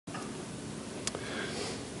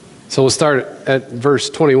So we'll start at verse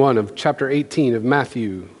 21 of chapter 18 of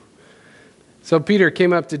Matthew. So Peter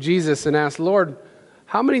came up to Jesus and asked, "Lord,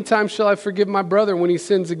 how many times shall I forgive my brother when he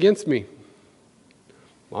sins against me?"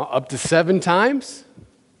 "Well, up to 7 times?"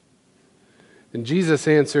 And Jesus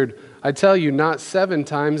answered, "I tell you, not 7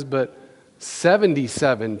 times, but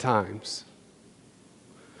 77 times.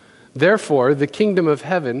 Therefore, the kingdom of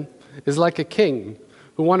heaven is like a king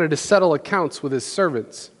who wanted to settle accounts with his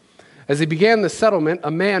servants. As he began the settlement,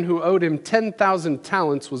 a man who owed him 10,000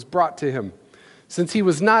 talents was brought to him. Since he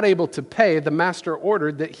was not able to pay, the master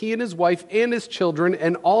ordered that he and his wife and his children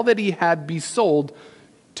and all that he had be sold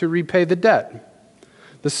to repay the debt.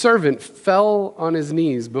 The servant fell on his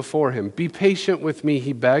knees before him. 'Be patient with me,'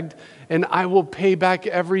 he begged, 'and I will pay back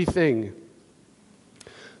everything.'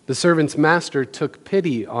 The servant's master took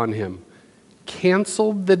pity on him,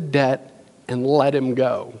 canceled the debt, and let him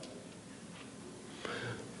go.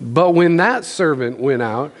 But when that servant went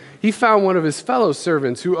out, he found one of his fellow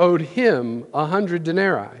servants who owed him 100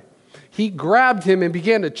 denarii. He grabbed him and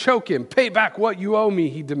began to choke him. 'Pay back what you owe me,'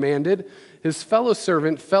 he demanded. His fellow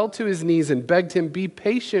servant fell to his knees and begged him, 'Be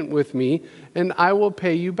patient with me, and I will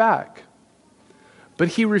pay you back.' But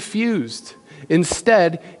he refused.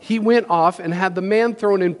 Instead, he went off and had the man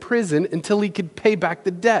thrown in prison until he could pay back the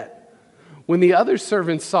debt. When the other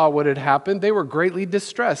servants saw what had happened, they were greatly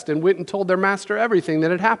distressed and went and told their master everything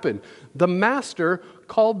that had happened. The master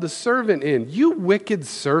called the servant in. 'You wicked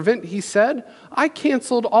servant,' he said, 'I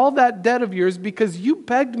canceled all that debt of yours because you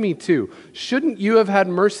begged me to. Shouldn't you have had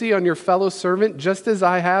mercy on your fellow servant just as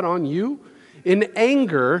I had on you?' In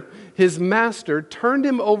anger, his master turned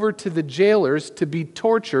him over to the jailers to be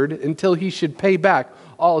tortured until he should pay back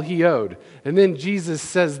all he owed." And then Jesus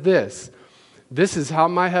says this, "This is how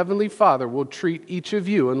my heavenly Father will treat each of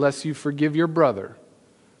you unless you forgive your brother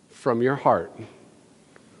from your heart."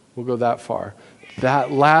 We'll go that far.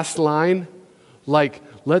 That last line,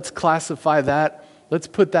 let's classify that. Let's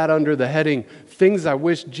put that under the heading, things I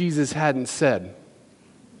wish Jesus hadn't said.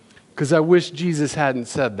 Because I wish Jesus hadn't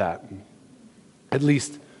said that. At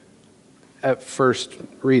least at first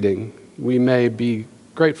reading. We may be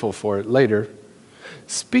grateful for it later.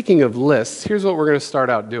 Speaking of lists, here's what we're going to start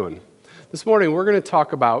out doing. This morning, we're going to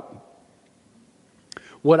talk about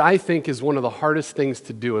what I think is one of the hardest things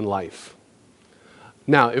to do in life.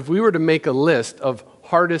 Now, if we were to make a list of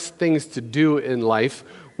hardest things to do in life,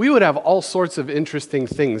 we would have all sorts of interesting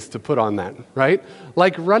things to put on that, right?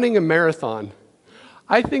 Like running a marathon.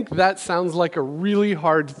 I think that sounds like a really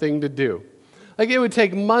hard thing to do. Like it would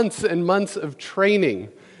take months and months of training.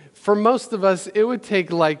 For most of us, it would take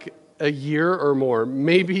like a year or more,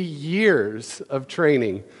 maybe years of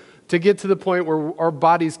training to get to the point where our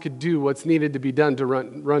bodies could do what's needed to be done to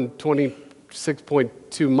run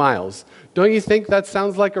 26.2 miles. Don't you think that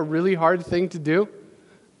sounds like a really hard thing to do?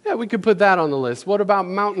 Yeah, we could put that on the list. What about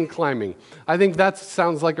mountain climbing? I think that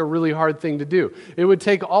sounds like a really hard thing to do. It would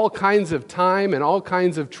take all kinds of time and all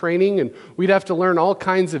kinds of training, and we'd have to learn all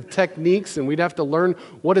kinds of techniques, and we'd have to learn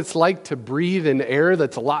what it's like to breathe in air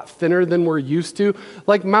that's a lot thinner than we're used to.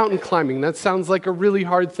 Like mountain climbing, that sounds like a really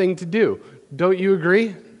hard thing to do. Don't you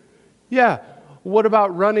agree? Yeah. What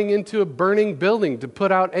about running into a burning building to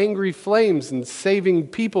put out angry flames and saving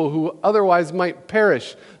people who otherwise might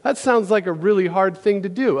perish? That sounds like a really hard thing to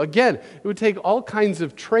do. Again, it would take all kinds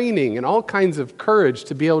of training and all kinds of courage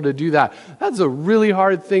to be able to do that. That's a really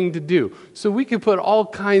hard thing to do. So we could put all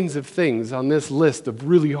kinds of things on this list of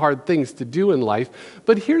really hard things to do in life.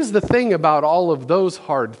 But here's the thing about all of those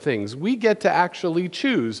hard things. We get to actually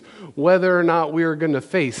choose whether or not we are going to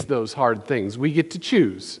face those hard things. We get to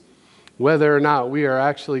choose whether or not we are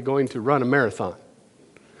actually going to run a marathon.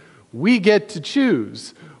 We get to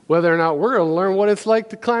choose whether or not we're going to learn what it's like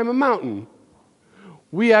to climb a mountain.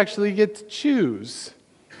 We actually get to choose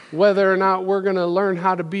whether or not we're going to learn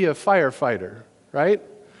how to be a firefighter, right?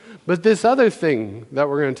 But this other thing that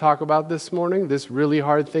we're going to talk about this morning, this really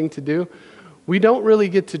hard thing to do, we don't really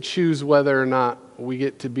get to choose whether or not we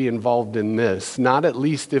get to be involved in this, not at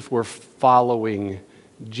least if we're following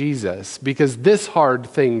Jesus, because this hard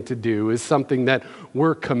thing to do is something that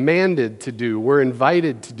we're commanded to do, we're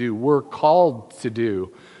invited to do, we're called to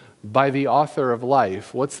do by the author of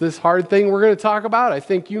life. What's this hard thing we're going to talk about? I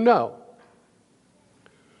think you know.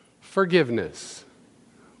 Forgiveness.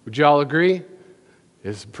 Would you all agree?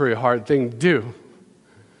 It's a pretty hard thing to do.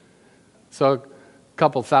 So a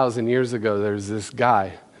couple thousand years ago, there was this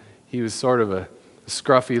guy. He was sort of a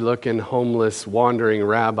scruffy-looking, homeless, wandering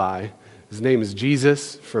rabbi. His name is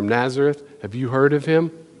Jesus from Nazareth. Have you heard of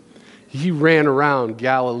him? He ran around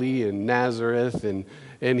Galilee and Nazareth,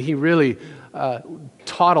 and he really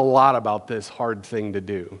taught a lot about this hard thing to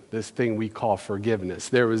do, this thing we call forgiveness.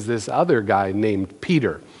 There was this other guy named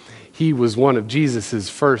Peter. He was one of Jesus'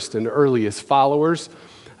 first and earliest followers.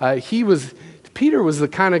 Peter was the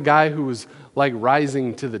kind of guy who was like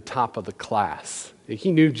rising to the top of the class.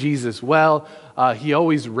 He knew Jesus well. He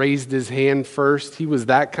always raised his hand first. He was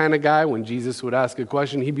that kind of guy. When Jesus would ask a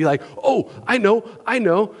question, he'd be like, "Oh, I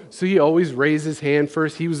know." So he always raised his hand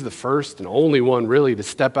first. He was the first and only one really to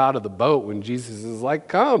step out of the boat when Jesus is like,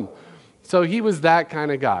 "Come." So he was that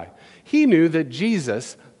kind of guy. He knew that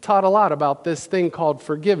Jesus taught a lot about this thing called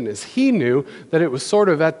forgiveness. He knew that it was sort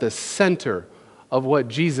of at the center of what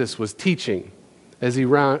Jesus was teaching as he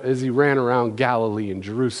ran around Galilee and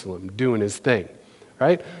Jerusalem doing his thing.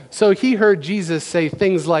 Right? So he heard Jesus say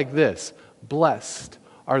things like this: "Blessed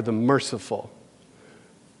are the merciful,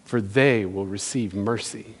 for they will receive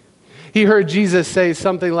mercy." He heard Jesus say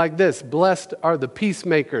something like this: "Blessed are the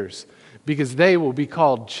peacemakers, because they will be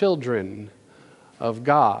called children of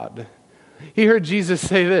God." He heard Jesus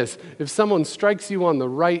say this: "If someone strikes you on the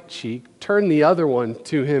right cheek, turn the other one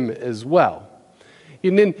to him as well."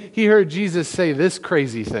 And then he heard Jesus say this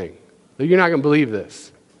crazy thing. You're not going to believe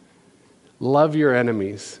this. "Love your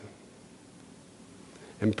enemies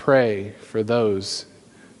and pray for those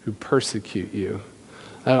who persecute you."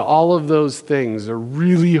 And all of those things are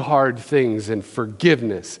really hard things, and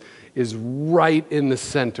forgiveness is right in the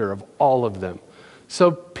center of all of them. So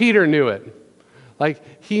Peter knew it.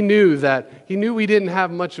 He knew we didn't have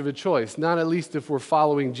much of a choice, not at least if we're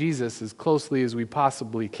following Jesus as closely as we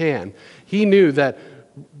possibly can. He knew that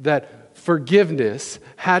forgiveness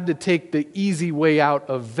had to take the easy way out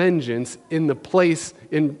of vengeance in the place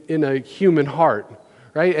in a human heart,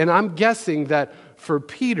 right? And I'm guessing that for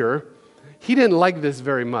Peter, he didn't like this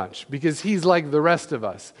very much because he's like the rest of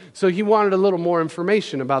us. So he wanted a little more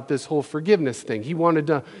information about this whole forgiveness thing. He wanted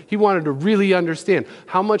to really understand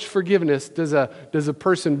how much forgiveness does a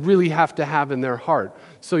person really have to have in their heart.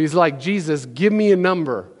 So he's like, "Jesus, give me a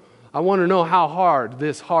number. I want to know how hard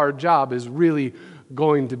this hard job is really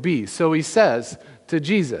going to be." So he says to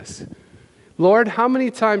Jesus, "Lord, how many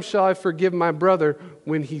times shall I forgive my brother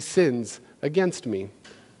when he sins against me?"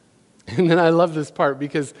 And then I love this part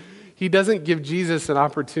because he doesn't give Jesus an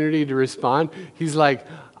opportunity to respond. He's like,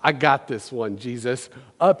 "I got this one, Jesus.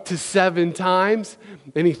 Up to 7 times."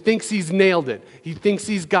 And he thinks he's nailed it. He thinks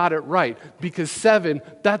he's got it right because 7,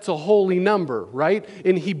 that's a holy number, right?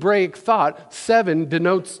 In Hebraic thought, 7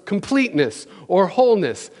 denotes completeness or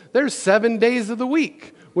wholeness. There's 7 days of the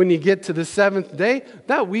week. When you get to the 7th day,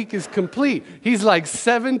 that week is complete. He's like,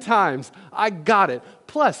 7 times, I got it.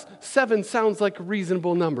 Plus, 7 sounds like a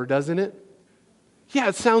reasonable number, doesn't it? Yeah,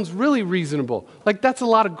 it sounds really reasonable. That's a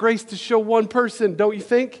lot of grace to show one person, don't you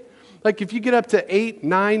think? If you get up to 8,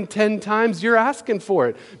 9, 10 times, you're asking for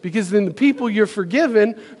it. Because then the people you're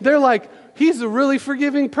forgiven, they're like, "He's a really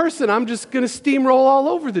forgiving person. I'm just going to steamroll all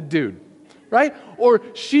over the dude." Right? Or,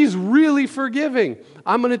 "She's really forgiving.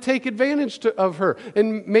 I'm going to take advantage of her."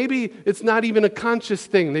 And maybe it's not even a conscious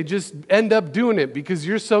thing. They just end up doing it because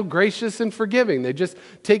you're so gracious and forgiving. They just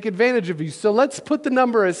take advantage of you. So let's put the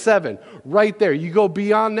number at 7 right there. You go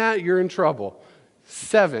beyond that, you're in trouble.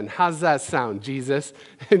 7, how's that sound, Jesus?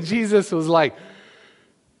 And Jesus was like,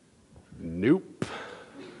 "Nope.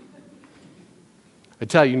 I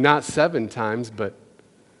tell you, not 7 times, but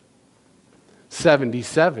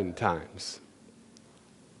 77 times.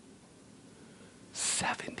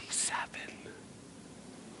 77.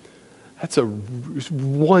 That's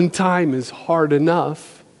 1 time is hard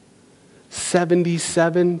enough.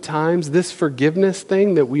 77 times. This forgiveness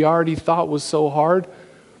thing that we already thought was so hard,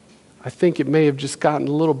 I think it may have just gotten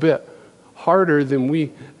a little bit harder than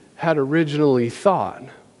we had originally thought.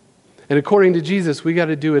 And according to Jesus, we got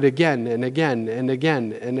to do it again and again and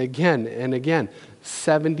again and again and again.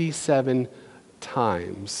 77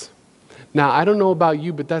 times. Now, I don't know about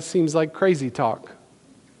you, but that seems like crazy talk.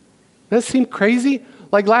 That seem crazy?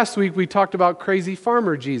 Like last week, we talked about crazy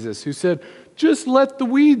farmer Jesus who said, "Just let the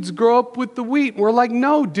weeds grow up with the wheat." And we're like,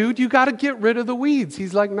 "No, dude, you got to get rid of the weeds."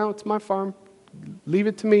 He's like, "No, it's my farm. Leave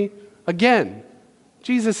it to me." Again,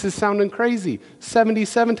 Jesus is sounding crazy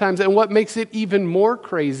 77 times. And what makes it even more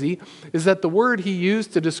crazy is that the word he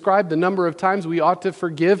used to describe the number of times we ought to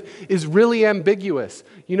forgive is really ambiguous.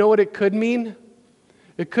 You know what it could mean?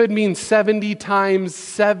 It could mean 70 times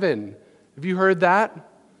 7. Have you heard that?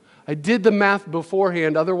 I did the math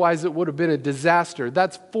beforehand, otherwise it would have been a disaster.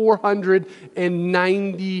 That's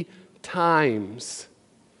 490 times.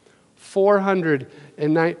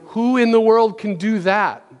 490. Who in the world can do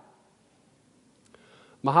that?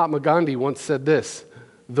 Mahatma Gandhi once said this: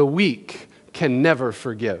 "The weak can never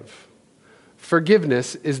forgive,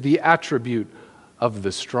 Forgiveness is the attribute of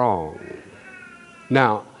the strong.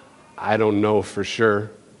 Now, I don't know for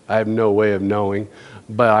sure. I have no way of knowing.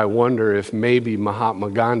 But I wonder if maybe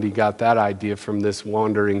Mahatma Gandhi got that idea from this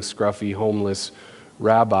wandering, scruffy, homeless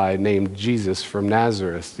rabbi named Jesus from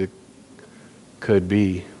Nazareth. It could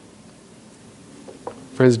be.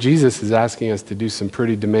 Friends, Jesus is asking us to do some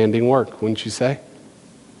pretty demanding work, wouldn't you say?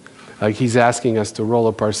 Like he's asking us to roll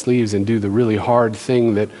up our sleeves and do the really hard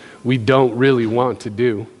thing that we don't really want to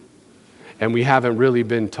do, and we haven't really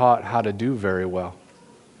been taught how to do very well.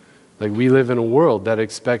 Like we live in a world that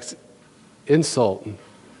expects insult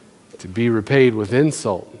to be repaid with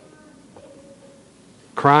insult,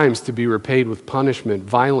 crimes to be repaid with punishment,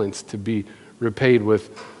 violence to be repaid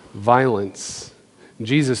with violence.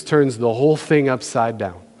 Jesus turns the whole thing upside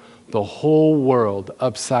down, the whole world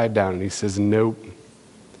upside down, and he says, nope,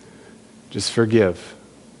 just forgive.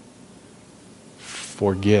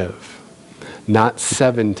 Forgive. Not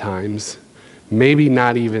 7 times, maybe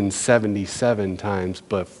not even 77 times,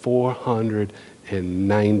 but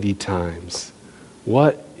 490 times.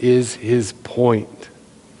 What is his point?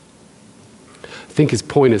 I think his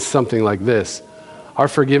point is something like this. Our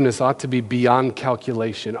forgiveness ought to be beyond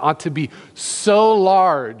calculation, ought to be so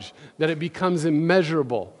large that it becomes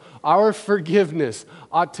immeasurable. Our forgiveness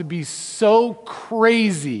ought to be so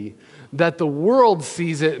crazy that the world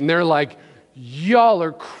sees it and they're like, y'all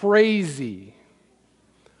are crazy.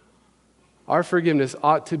 Our forgiveness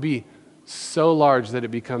ought to be so large that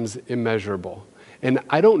it becomes immeasurable. And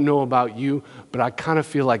I don't know about you, but I kind of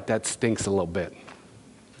feel like that stinks a little bit.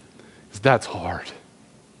 'Cause that's hard.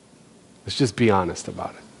 Let's just be honest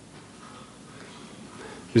about it.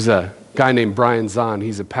 There's a guy named Brian Zahn.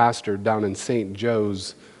 He's a pastor down in St.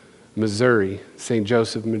 Joe's, Missouri. St.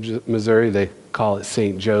 Joseph, Missouri. They call it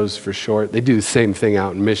St. Joe's for short. They do the same thing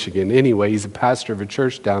out in Michigan. Anyway, he's a pastor of a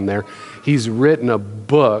church down there. He's written a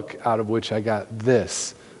book out of which I got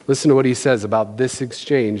this. Listen to what he says about this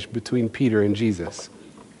exchange between Peter and Jesus.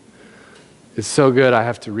 It's so good, I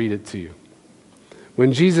have to read it to you.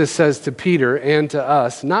 When Jesus says to Peter and to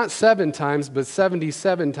us, not 7 times, but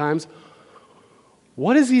 77 times,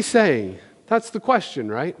 what is he saying? That's the question,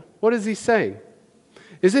 right? What is he saying?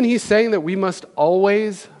 Isn't he saying that we must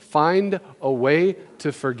always find a way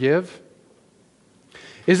to forgive?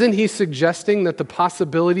 Isn't he suggesting that the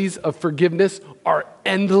possibilities of forgiveness are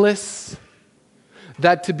endless?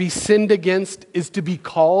 That to be sinned against is to be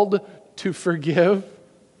called to forgive?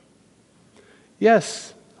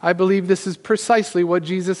 Yes, I believe this is precisely what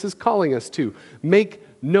Jesus is calling us to. Make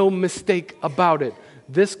no mistake about it.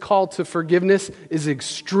 This call to forgiveness is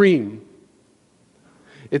extreme.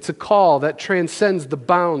 It's a call that transcends the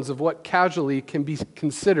bounds of what casually can be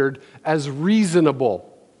considered as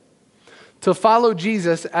reasonable. To follow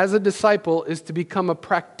Jesus as a disciple is to become a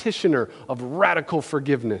practitioner of radical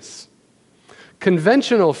forgiveness.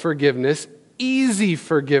 Conventional forgiveness, easy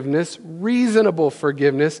forgiveness, reasonable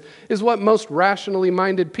forgiveness is what most rationally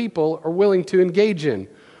minded people are willing to engage in.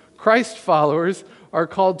 Christ followers are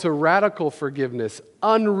called to radical forgiveness,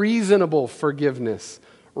 unreasonable forgiveness,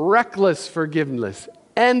 reckless forgiveness,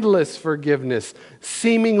 endless forgiveness,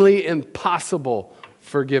 seemingly impossible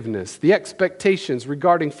forgiveness. The expectations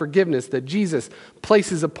regarding forgiveness that Jesus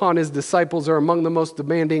places upon his disciples are among the most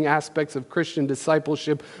demanding aspects of Christian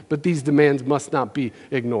discipleship, but these demands must not be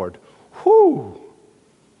ignored. Whew!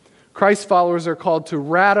 Christ followers are called to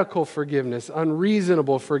radical forgiveness,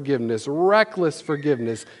 unreasonable forgiveness, reckless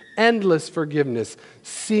forgiveness, endless forgiveness,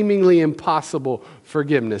 seemingly impossible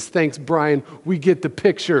forgiveness. Thanks, Brian. We get the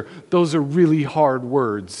picture. Those are really hard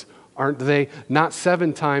words, aren't they? Not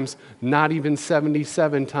 7 times, not even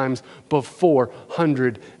 77 times, but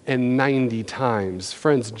 490 times.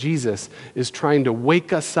 Friends, Jesus is trying to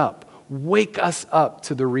wake us up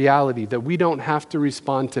to the reality that we don't have to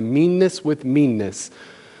respond to meanness with meanness,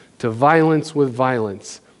 to violence with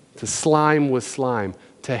violence, to slime with slime,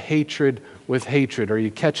 to hatred with hatred. Are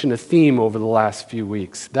you catching a theme over the last few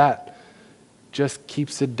weeks? That just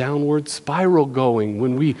keeps a downward spiral going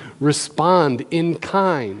when we respond in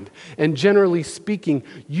kind. And generally speaking,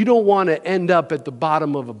 you don't want to end up at the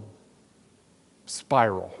bottom of a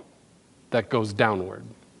spiral that goes downward.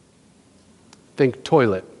 Think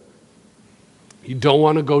toilet. You don't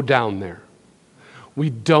want to go down there. We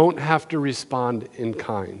don't have to respond in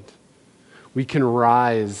kind. We can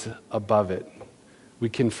rise above it. We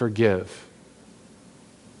can forgive.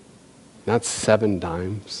 Not 7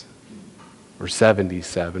 times or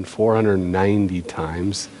 77, 490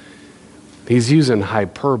 times. He's using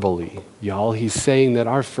hyperbole, y'all. He's saying that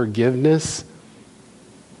our forgiveness,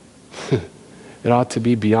 it ought to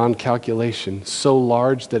be beyond calculation, so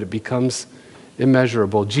large that it becomes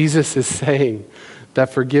immeasurable. Jesus is saying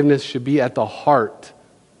that forgiveness should be at the heart.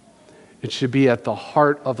 It should be at the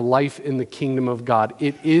heart of life in the kingdom of God.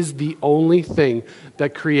 It is the only thing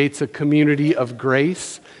that creates a community of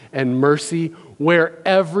grace and mercy where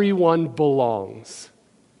everyone belongs.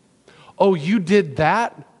 Oh, you did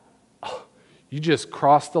that? Oh, you just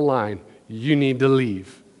crossed the line. You need to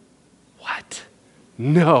leave. What?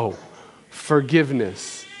 No.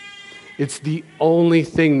 Forgiveness. It's the only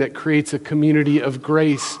thing that creates a community of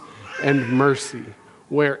grace and mercy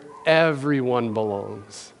where everyone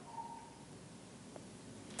belongs.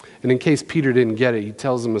 And in case Peter didn't get it, he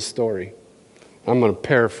tells him a story. I'm going to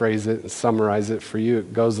paraphrase it and summarize it for you.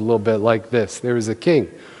 It goes a little bit like this. There was a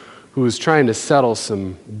king who was trying to settle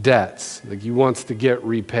some debts. Like he wants to get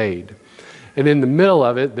repaid. And in the middle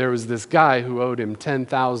of it, there was this guy who owed him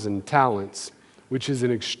 10,000 talents, which is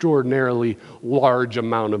an extraordinarily large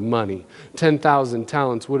amount of money. 10,000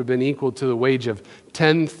 talents would have been equal to the wage of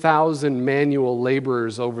 10,000 manual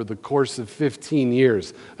laborers over the course of 15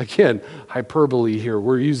 years. Again, hyperbole here.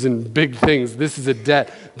 We're using big things. This is a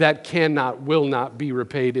debt that will not be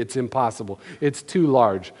repaid. It's impossible. It's too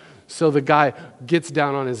large. So the guy gets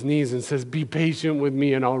down on his knees and says, "Be patient with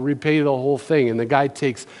me and I'll repay the whole thing." And the guy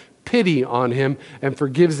takes pity on him and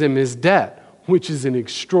forgives him his debt, which is an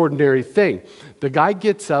extraordinary thing. The guy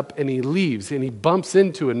gets up and he leaves and he bumps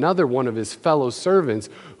into another one of his fellow servants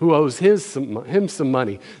who owes him some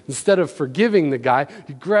money. Instead of forgiving the guy,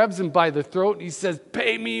 he grabs him by the throat and he says,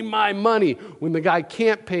 "Pay me my money." When the guy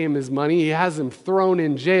can't pay him his money, he has him thrown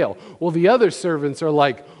in jail. Well, the other servants are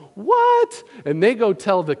like, "What?" And they go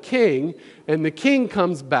tell the king, and the king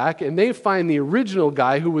comes back and they find the original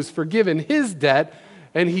guy who was forgiven his debt,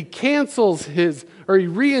 and he he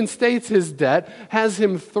reinstates his debt, has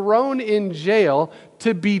him thrown in jail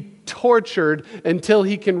to be tortured until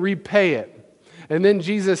he can repay it. And then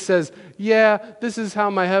Jesus says, "Yeah, this is how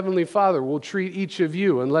my heavenly Father will treat each of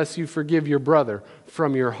you unless you forgive your brother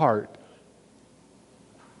from your heart."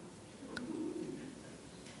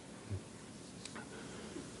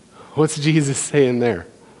 What's Jesus saying there?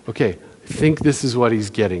 Okay, I think this is what he's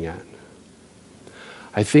getting at.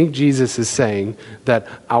 I think Jesus is saying that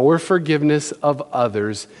our forgiveness of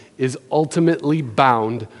others is ultimately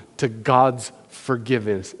bound to God's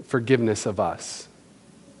forgiveness of us.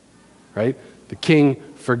 Right? The king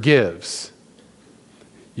forgives.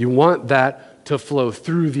 You want that to flow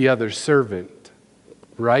through the other servant,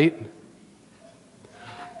 right?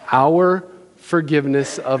 Our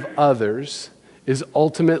forgiveness of others is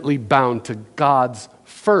ultimately bound to God's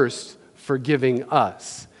first forgiving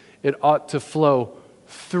us. It ought to flow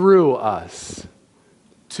through us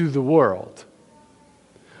to the world.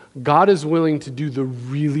 God is willing to do the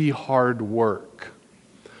really hard work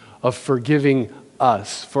of forgiving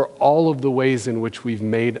us for all of the ways in which we've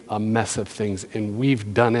made a mess of things, and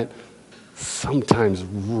we've done it sometimes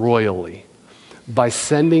royally, by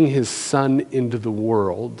sending his Son into the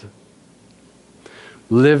world,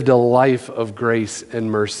 lived a life of grace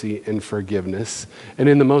and mercy and forgiveness, and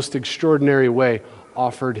in the most extraordinary way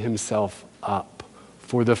offered himself up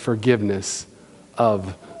for the forgiveness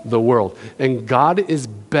of the world. And God is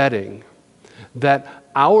betting that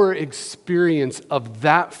our experience of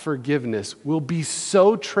that forgiveness will be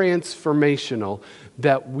so transformational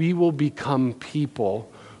that we will become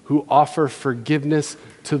people who offer forgiveness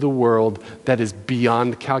to the world that is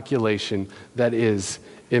beyond calculation, that is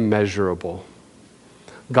immeasurable.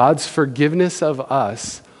 God's forgiveness of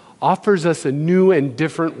us offers us a new and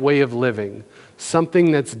different way of living,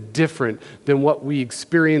 something that's different than what we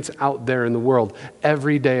experience out there in the world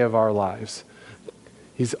every day of our lives.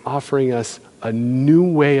 He's offering us a new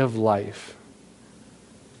way of life.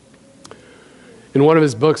 In one of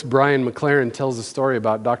his books, Brian McLaren tells a story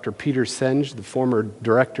about Dr. Peter Senge, the former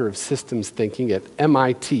director of systems thinking at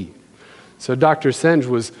MIT. So Dr. Senge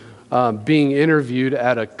was being interviewed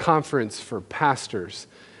at a conference for pastors.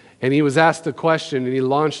 And he was asked a question, and he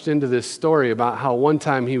launched into this story about how one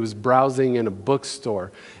time he was browsing in a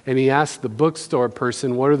bookstore, and he asked the bookstore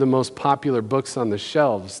person, "What are the most popular books on the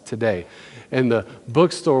shelves today?" And the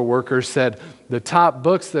bookstore worker said, "The top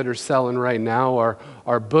books that are selling right now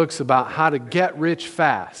are books about how to get rich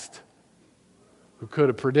fast." Who could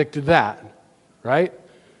have predicted that, right?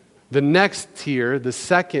 The next tier, the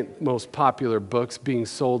second most popular books being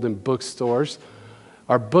sold in bookstores,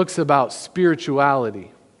 are books about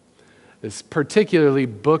spirituality. It's particularly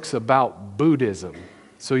books about Buddhism.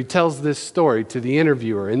 So he tells this story to the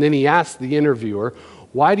interviewer, and then he asks the interviewer,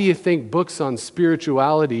 Why do you think books on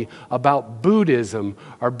spirituality about Buddhism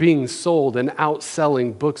are being sold and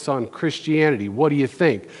outselling books on Christianity? What do you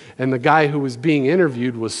think? And the guy who was being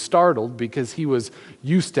interviewed was startled because he was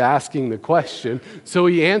used to asking the question. So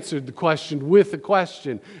he answered the question with a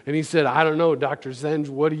question. And he said, I don't know, Dr. Zenj,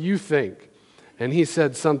 what do you think? And he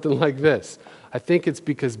said something like this: I think it's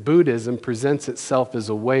because Buddhism presents itself as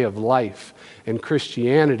a way of life, and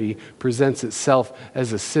Christianity presents itself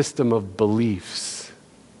as a system of beliefs.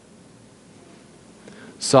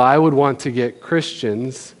 So I would want to get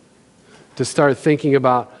Christians to start thinking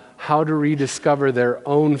about how to rediscover their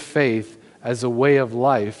own faith as a way of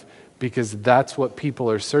life, because that's what people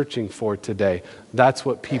are searching for today. That's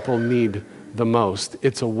what people need the most.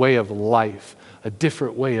 It's a way of life, a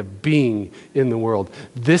different way of being in the world.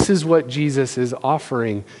 This is what Jesus is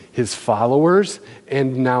offering his followers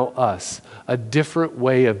and now us, a different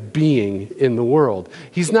way of being in the world.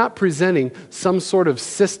 He's not presenting some sort of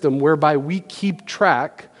system whereby we keep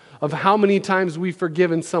track of how many times we've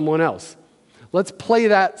forgiven someone else. Let's play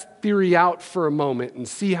that theory out for a moment and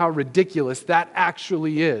see how ridiculous that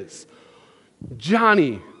actually is.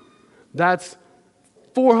 Johnny, that's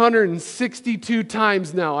 462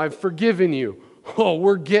 times now I've forgiven you. Oh,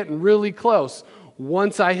 we're getting really close.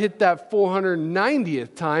 Once I hit that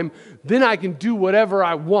 490th time, then I can do whatever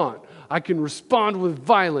I want. I can respond with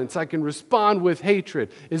violence. I can respond with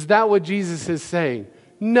hatred. Is that what Jesus is saying?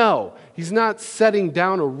 No. He's not setting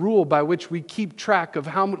down a rule by which we keep track of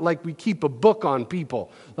how, like we keep a book on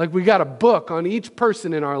people. Like we got a book on each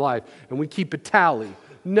person in our life and we keep a tally.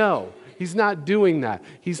 No. He's not doing that.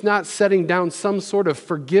 He's not setting down some sort of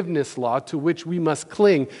forgiveness law to which we must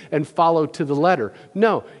cling and follow to the letter.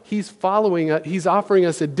 No, he's offering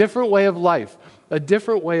us a different way of life, a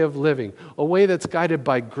different way of living, a way that's guided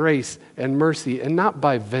by grace and mercy and not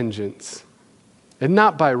by vengeance and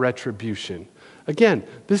not by retribution. Again,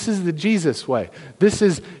 this is the Jesus way. This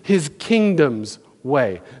is his kingdom's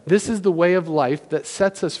way. This is the way of life that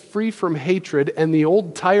sets us free from hatred and the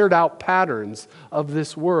old tired out patterns of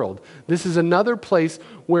this world. This is another place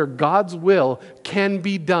where God's will can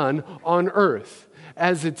be done on earth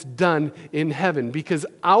as it's done in heaven, because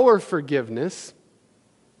our forgiveness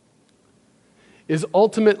is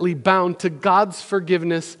ultimately bound to God's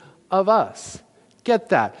forgiveness of us. Get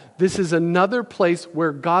that. This is another place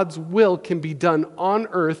where God's will can be done on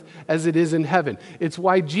earth as it is in heaven. It's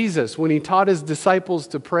why Jesus, when he taught his disciples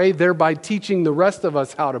to pray, thereby teaching the rest of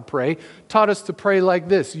us how to pray, taught us to pray like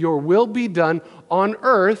this: your will be done on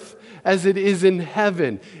earth as it is in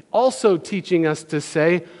heaven. Also teaching us to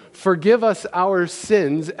say, forgive us our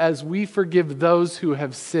sins as we forgive those who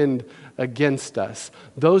have sinned against us.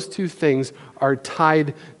 Those two things are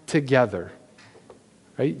tied together.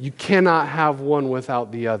 Right? You cannot have one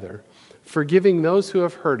without the other. Forgiving those who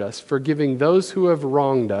have hurt us, forgiving those who have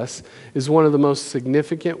wronged us, is one of the most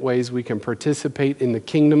significant ways we can participate in the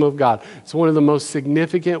kingdom of God. It's one of the most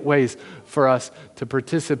significant ways for us to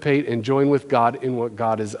participate and join with God in what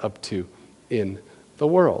God is up to in the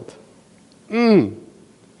world.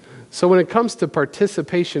 So when it comes to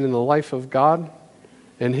participation in the life of God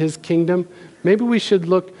and his kingdom, maybe we should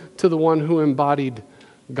look to the one who embodied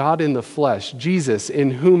God in the flesh, Jesus, in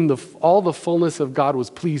whom all the fullness of God was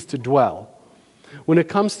pleased to dwell. When it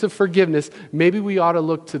comes to forgiveness, maybe we ought to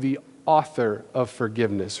look to the author of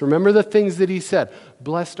forgiveness. Remember the things that he said.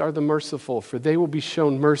 Blessed are the merciful, for they will be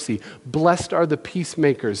shown mercy. Blessed are the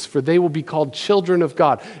peacemakers, for they will be called children of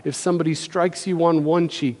God. If somebody strikes you on one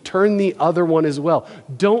cheek, turn the other one as well.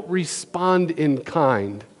 Don't respond in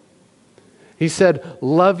kind. He said,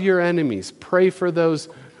 love your enemies. Pray for those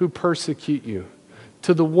who persecute you.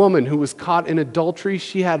 To the woman who was caught in adultery,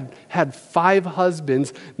 she had 5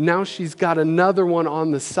 husbands. Now she's got another one on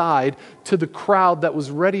the side. To the crowd that was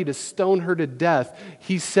ready to stone her to death,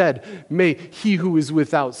 he said, may he who is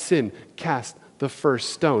without sin cast the first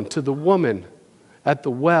stone. To the woman at the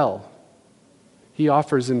well, he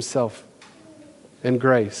offers himself and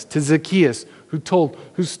grace. To Zacchaeus,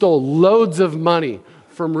 who stole loads of money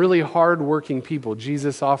from really hard-working people,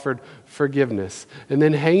 Jesus offered forgiveness. And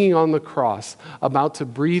then hanging on the cross, about to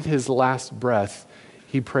breathe his last breath,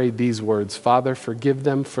 he prayed these words: Father, forgive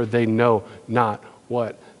them, for they know not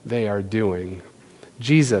what they are doing.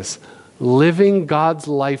 Jesus, living God's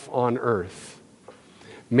life on earth,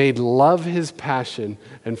 made love his passion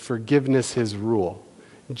and forgiveness his rule.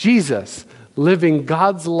 Jesus, living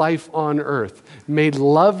God's life on earth, made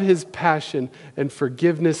love his passion and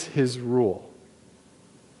forgiveness his rule.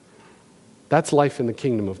 That's life in the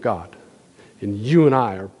kingdom of God. And you and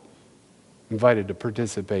I are invited to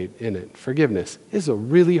participate in it. Forgiveness is a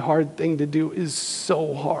really hard thing to do. It is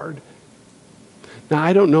so hard. Now,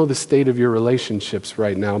 I don't know the state of your relationships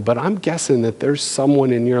right now, but I'm guessing that there's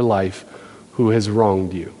someone in your life who has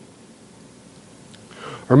wronged you.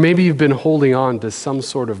 Or maybe you've been holding on to some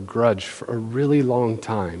sort of grudge for a really long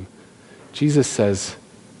time. Jesus says,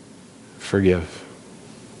 forgive.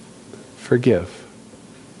 Forgive.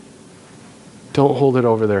 Don't hold it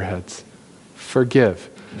over their heads. Forgive.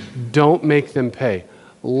 Don't make them pay.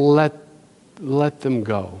 Let them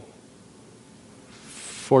go.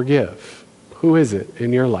 Forgive. Who is it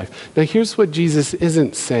in your life? Now here's what Jesus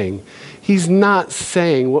isn't saying. He's not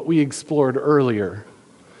saying what we explored earlier.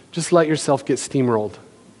 Just let yourself get steamrolled.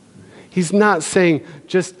 He's not saying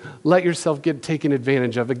just let yourself get taken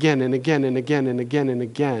advantage of again and again and again and again and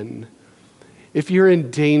again. If you're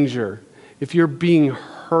in danger, if you're being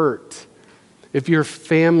hurt, if your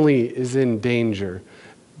family is in danger,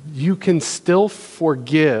 you can still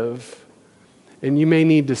forgive, and you may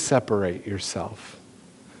need to separate yourself.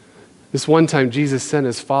 This one time, Jesus sent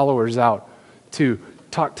his followers out to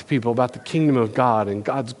talk to people about the kingdom of God and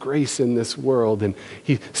God's grace in this world. And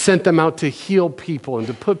he sent them out to heal people and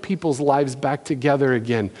to put people's lives back together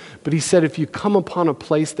again. But he said, if you come upon a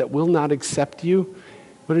place that will not accept you,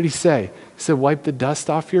 what did he say? He said, wipe the dust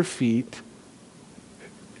off your feet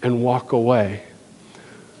and walk away.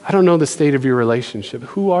 I don't know the state of your relationship.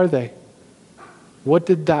 Who are they? What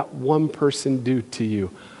did that one person do to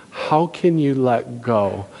you? How can you let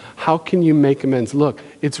go? How can you make amends? Look,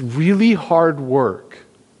 it's really hard work,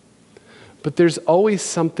 but there's always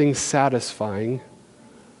something satisfying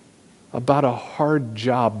about a hard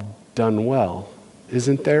job done well,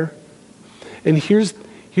 isn't there? And here's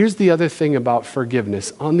the other thing about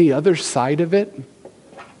forgiveness. On the other side of it,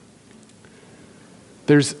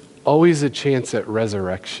 there's always a chance at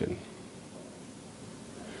resurrection.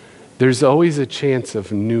 There's always a chance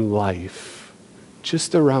of new life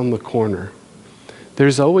just around the corner.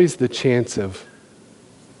 There's always the chance of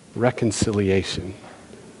reconciliation,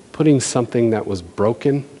 putting something that was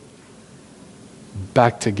broken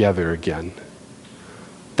back together again.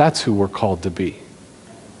 That's who we're called to be.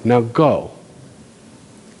 Now go.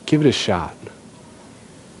 Give it a shot.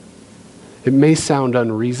 It may sound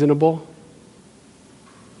unreasonable,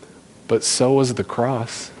 but so was the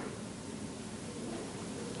cross.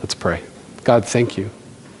 Let's pray. God, thank you.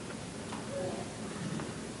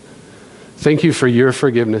 Thank you for your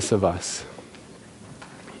forgiveness of us.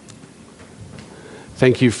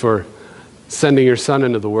 Thank you for sending your Son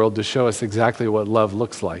into the world to show us exactly what love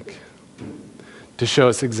looks like, to show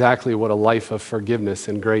us exactly what a life of forgiveness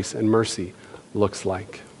and grace and mercy looks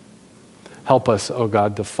like. Help us, oh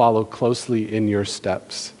God, to follow closely in your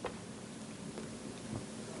steps.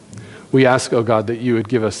 We ask, oh God, that you would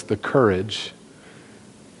give us the courage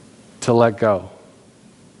to let go.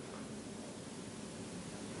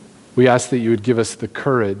 We ask that you would give us the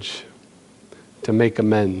courage to make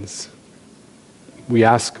amends. We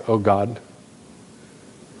ask, oh God,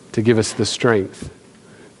 to give us the strength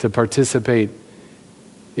to participate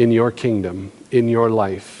in your kingdom, in your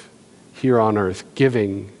life, here on earth,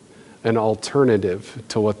 giving an alternative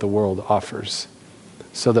to what the world offers,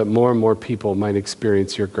 so that more and more people might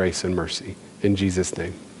experience your grace and mercy. In Jesus'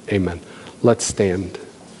 name, amen. Let's stand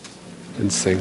and sing.